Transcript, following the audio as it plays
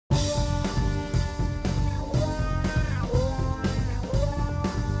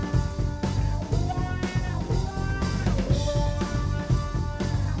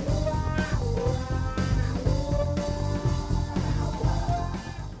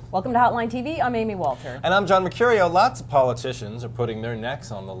Welcome to Hotline TV. I'm Amy Walter. And I'm John Mercurio. Lots of politicians are putting their necks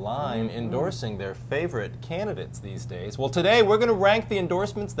on the line, endorsing their favorite candidates these days. Well, today we're going to rank the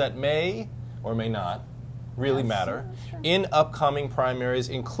endorsements that may or may not really matter in upcoming primaries,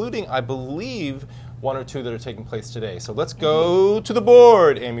 including, I believe, one or two that are taking place today. So let's go to the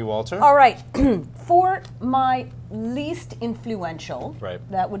board, Amy Walter. All right. For my least influential,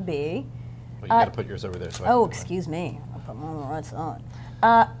 that would be... Well, you got to put yours over there. So excuse me. I'll put mine on the right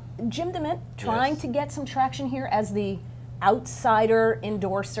side. Jim DeMint trying to get some traction here as the outsider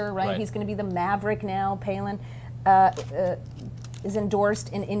endorser, right? He's going to be the maverick now. Palin is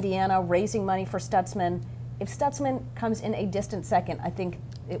endorsed in Indiana, raising money for Stutzman. If Stutzman comes in a distant second, I think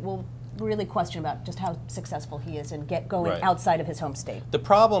it will really question about just how successful he is and get going outside of his home state. The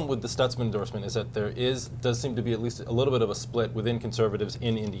problem with the Stutzman endorsement is that there does seem to be at least a little bit of a split within conservatives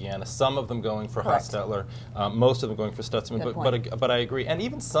in Indiana. Some of them going for Hostetler, most of them going for Stutzman, but I agree. And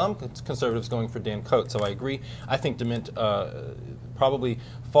even some conservatives going for Dan Coats, so I agree. I think DeMint probably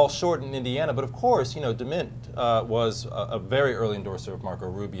falls short in Indiana, but of course, you know, DeMint was a very early endorser of Marco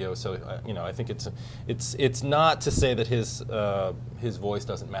Rubio, so you know, I think it's not to say that his voice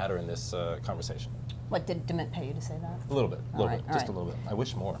doesn't matter in this conversation. What, did DeMint pay you to say that? A little bit, just a little bit. I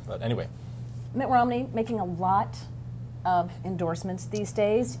wish more, but anyway. Mitt Romney making a lot of endorsements these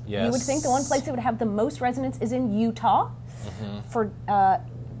days. Yes. You would think the one place that would have the most resonance is in Utah for,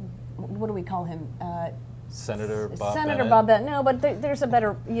 what do we call him? Senator Bob Senator Bennett. Bob Bennett. No, but there's a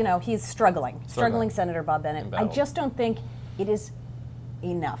better, you know, he's struggling Senator Bob Bennett. I just don't think it is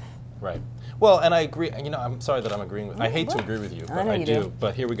enough. Right. Well, and I agree. You know, I'm sorry that I'm agreeing with. I hate to agree with you, but I do.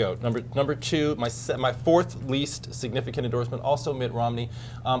 But here we go. Number two, my fourth least significant endorsement, also Mitt Romney.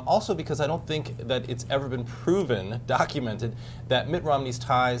 Also because I don't think that it's ever been proven, documented, that Mitt Romney's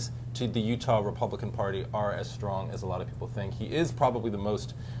ties to the Utah Republican Party are as strong as a lot of people think. He is probably the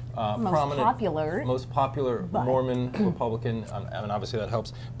most prominent, most popular Mormon Republican, and obviously that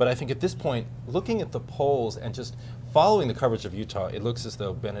helps. But I think at this point, looking at the polls and just following the coverage of Utah, it looks as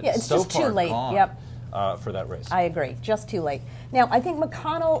though Bennett is so far gone for that race. I agree, just too late. Now, I think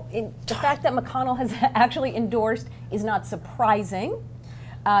McConnell, the fact that McConnell has actually endorsed is not surprising.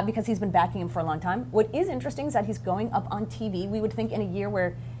 Because he's been backing him for a long time. What is interesting is that he's going up on TV. We would think in a year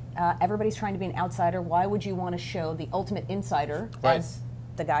where everybody's trying to be an outsider, why would you want to show the ultimate insider as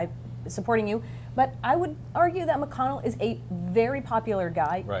the guy supporting you? But I would argue that McConnell is a very popular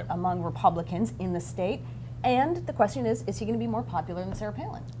guy among Republicans in the state. And the question is he going to be more popular than Sarah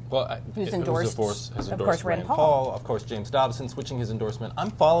Palin? Well, who's endorsed, of course, Rand Paul, of course, James Dobson switching his endorsement.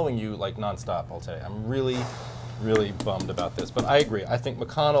 I'm following you like nonstop, I'll tell you. I'm really bummed about this, but I agree. I think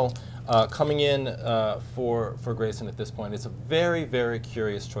McConnell coming in for Grayson at this point is a very, very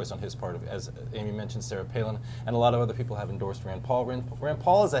curious choice on his part. As Amy mentioned, Sarah Palin and a lot of other people have endorsed Rand Paul. Rand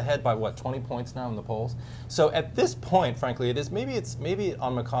Paul is ahead by what, 20 points now in the polls. So at this point, frankly, maybe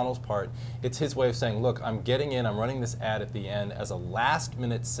on McConnell's part, it's his way of saying, look, I'm getting in, I'm running this ad at the end as a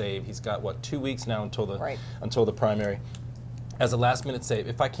last-minute save. He's got what, 2 weeks now until the primary. As a last-minute save.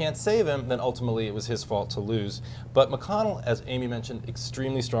 If I can't save him, then ultimately it was his fault to lose. But McConnell, as Amy mentioned,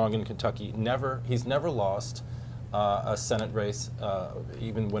 extremely strong in Kentucky. He's never lost a Senate race,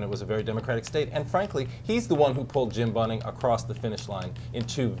 even when it was a very Democratic state. And frankly, he's the one who pulled Jim Bunning across the finish line in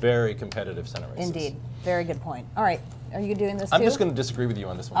two very competitive Senate races. Indeed. Very good point. All right. Are you doing this too? I'm just going to disagree with you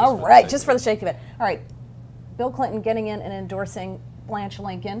on this one. All right. Just for the sake of it. All right. Bill Clinton getting in and endorsing Blanche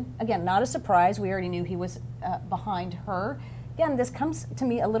Lincoln. Again, not a surprise. We already knew he was behind her. Again, this comes to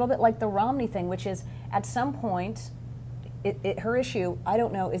me a little bit like the Romney thing, which is at some point, her issue, I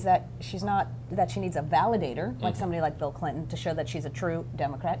don't know, is that she needs a validator, like somebody like Bill Clinton, to show that she's a true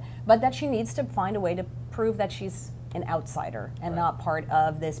Democrat, but that she needs to find a way to prove that she's an outsider and not part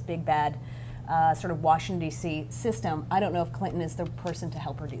of this big bad sort of Washington, D.C. system. I don't know if Clinton is the person to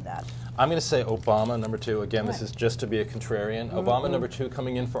help her do that. I'm going to say Obama, number two. Again, this is just to be a contrarian. Obama, number two,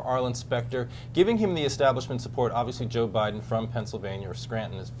 coming in for Arlen Specter, giving him the establishment support. Obviously, Joe Biden from Pennsylvania, or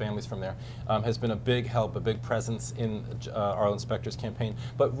Scranton, his family's from there, has been a big help, a big presence in Arlen Specter's campaign.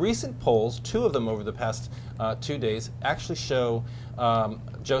 But recent polls, two of them over the past 2 days, actually show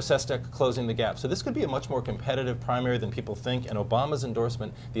Joe Sestak closing the gap. So this could be a much more competitive primary than people think, and Obama's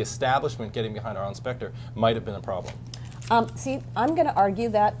endorsement, the establishment getting behind Arlen Specter, might have been a problem. See, I'm going to argue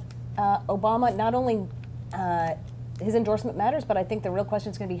that Obama, not only his endorsement matters, but I think the real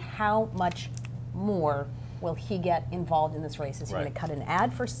question is going to be how much more will he get involved in this race? Is he going to cut an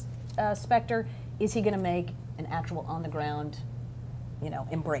ad for Specter? Is he going to make an actual on-the-ground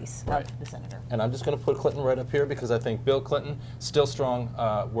embrace of the senator? And I'm just going to put Clinton right up here because I think Bill Clinton, still strong,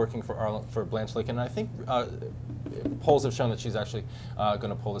 working for Blanche Lincoln. And I think polls have shown that she's actually going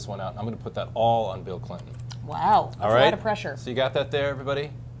to pull this one out. I'm going to put that all on Bill Clinton. Wow, that's all right? a lot of pressure. So you got that there,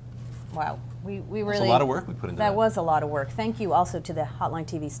 everybody? Wow, we really... That's a lot of work we put into that. That was a lot of work. Thank you also to the Hotline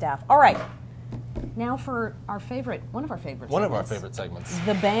TV staff. All right, now for our favorite, one of our favorite segments.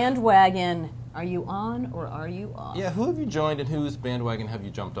 The Bandwagon. Are you on or are you off? Yeah, who have you joined and whose bandwagon have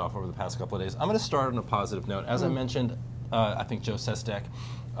you jumped off over the past couple of days? I'm going to start on a positive note. As I mentioned, I think Joe Sestak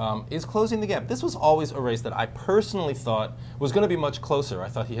is closing the gap. This was always a race that I personally thought was going to be much closer. I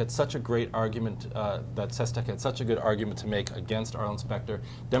thought he had such a great argument, that Sestak had such a good argument to make against Arlen Specter.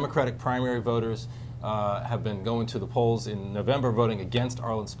 Democratic primary voters have been going to the polls in November voting against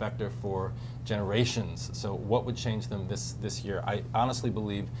Arlen Specter for generations. So what would change them this year? I honestly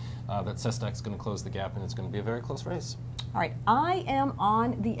believe that Sestak's going to close the gap, and it's going to be a very close race. All right, I am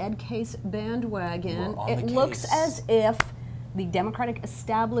on the Ed Case bandwagon. It Case. Looks as if the Democratic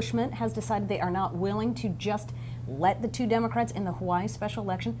establishment has decided they are not willing to just let the two Democrats in the Hawaii special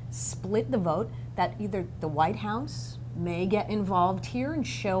election split the vote, that either the White House may get involved here and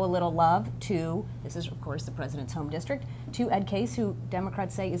show a little love to, this is of course the president's home district, to Ed Case, who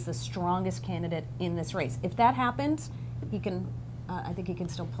Democrats say is the strongest candidate in this race. If that happens, he can, I think he can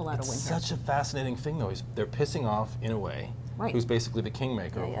still pull out a win here. It's such a fascinating thing though. They're pissing off, in a way, who's basically the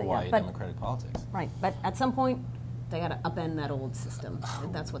kingmaker of Hawaii Democratic politics. Right, but at some point, they got to upend that old system.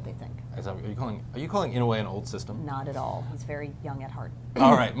 That's what they think. Are you calling in a way an old system? Not at all. He's very young at heart.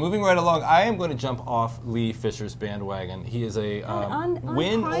 All right, moving right along. I am going to jump off Lee Fisher's bandwagon. He is a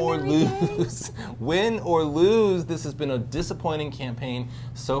win or lose. Win or lose. This has been a disappointing campaign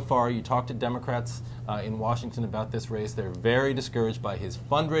so far. You talk to Democrats in Washington about this race. They're very discouraged by his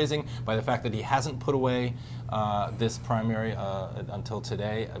fundraising, by the fact that he hasn't put away this primary until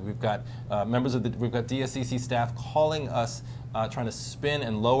today. We've got we've got DSCC staff calling us, trying to spin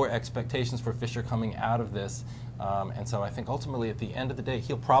and lower expectations for Fisher coming out of this. And so I think ultimately at the end of the day,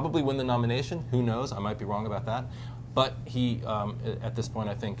 he'll probably win the nomination. Who knows? I might be wrong about that. But he, at this point,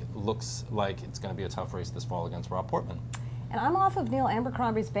 I think, looks like it's going to be a tough race this fall against Rob Portman. And I'm off of Neil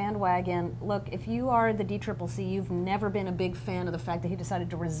Abercrombie's bandwagon. Look, if you are the DCCC, you've never been a big fan of the fact that he decided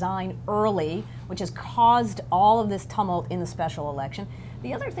to resign early, which has caused all of this tumult in the special election.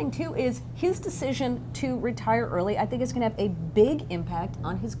 The other thing, too, is his decision to retire early, I think, is going to have a big impact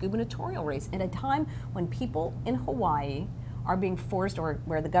on his gubernatorial race at a time when people in Hawaii are being forced, or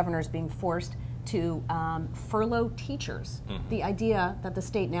where the governor is being forced, to furlough teachers. The idea that the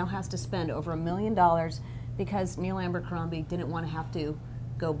state now has to spend over $1 million because Neil Abercrombie didn't want to have to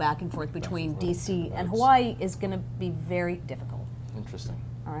go back and forth between D.C. and Hawaii is going to be very difficult. Interesting.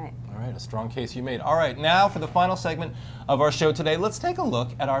 All right. All right, a strong case you made. All right, now for the final segment of our show today, let's take a look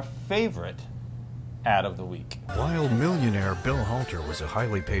at our favorite ad of the week. While millionaire Bill Halter was a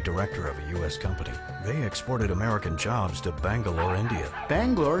highly paid director of a U.S. company, they exported American jobs to Bangalore, India.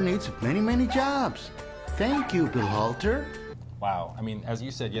 Bangalore needs many, many jobs. Thank you, Bill Halter. Wow, I mean, as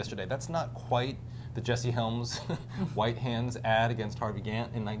you said yesterday, that's not quite the Jesse Helms White Hands ad against Harvey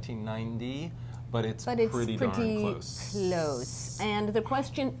Gantt in 1990, but it's pretty darn close. And the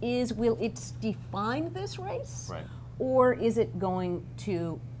question is, will it define this race? Right. Or is it going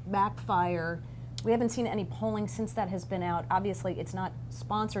to backfire? We haven't seen any polling since that has been out. Obviously, it's not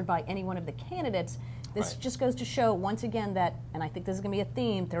sponsored by any one of the candidates. This just goes to show, once again, that, and I think this is going to be a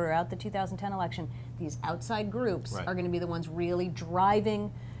theme throughout the 2010 election, these outside groups are going to be the ones really driving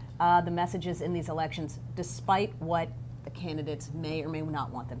the messages in these elections, despite what the candidates may or may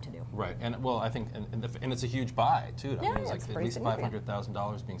not want them to do. Right, and well, I think, and it's a huge buy too. I mean, it's like at least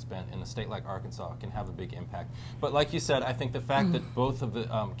 $500,000 being spent in a state like Arkansas can have a big impact. But like you said, I think the fact that both of the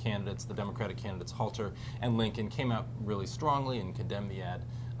candidates, the Democratic candidates, Halter and Lincoln, came out really strongly and condemned the ad,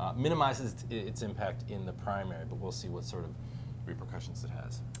 minimizes its impact in the primary. But we'll see what sort of repercussions it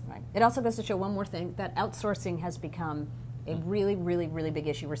has. Right. It also goes to show one more thing, that outsourcing has become a really, really, really big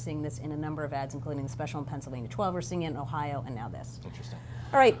issue. We're seeing this in a number of ads, including the special in Pennsylvania 12. We're seeing it in Ohio, and now this. Interesting.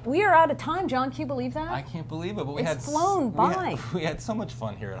 All right, we are out of time, John. Can you believe that? I can't believe it, but it's flown by. We had so much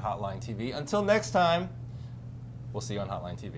fun here at Hotline TV. Until next time, we'll see you on Hotline TV.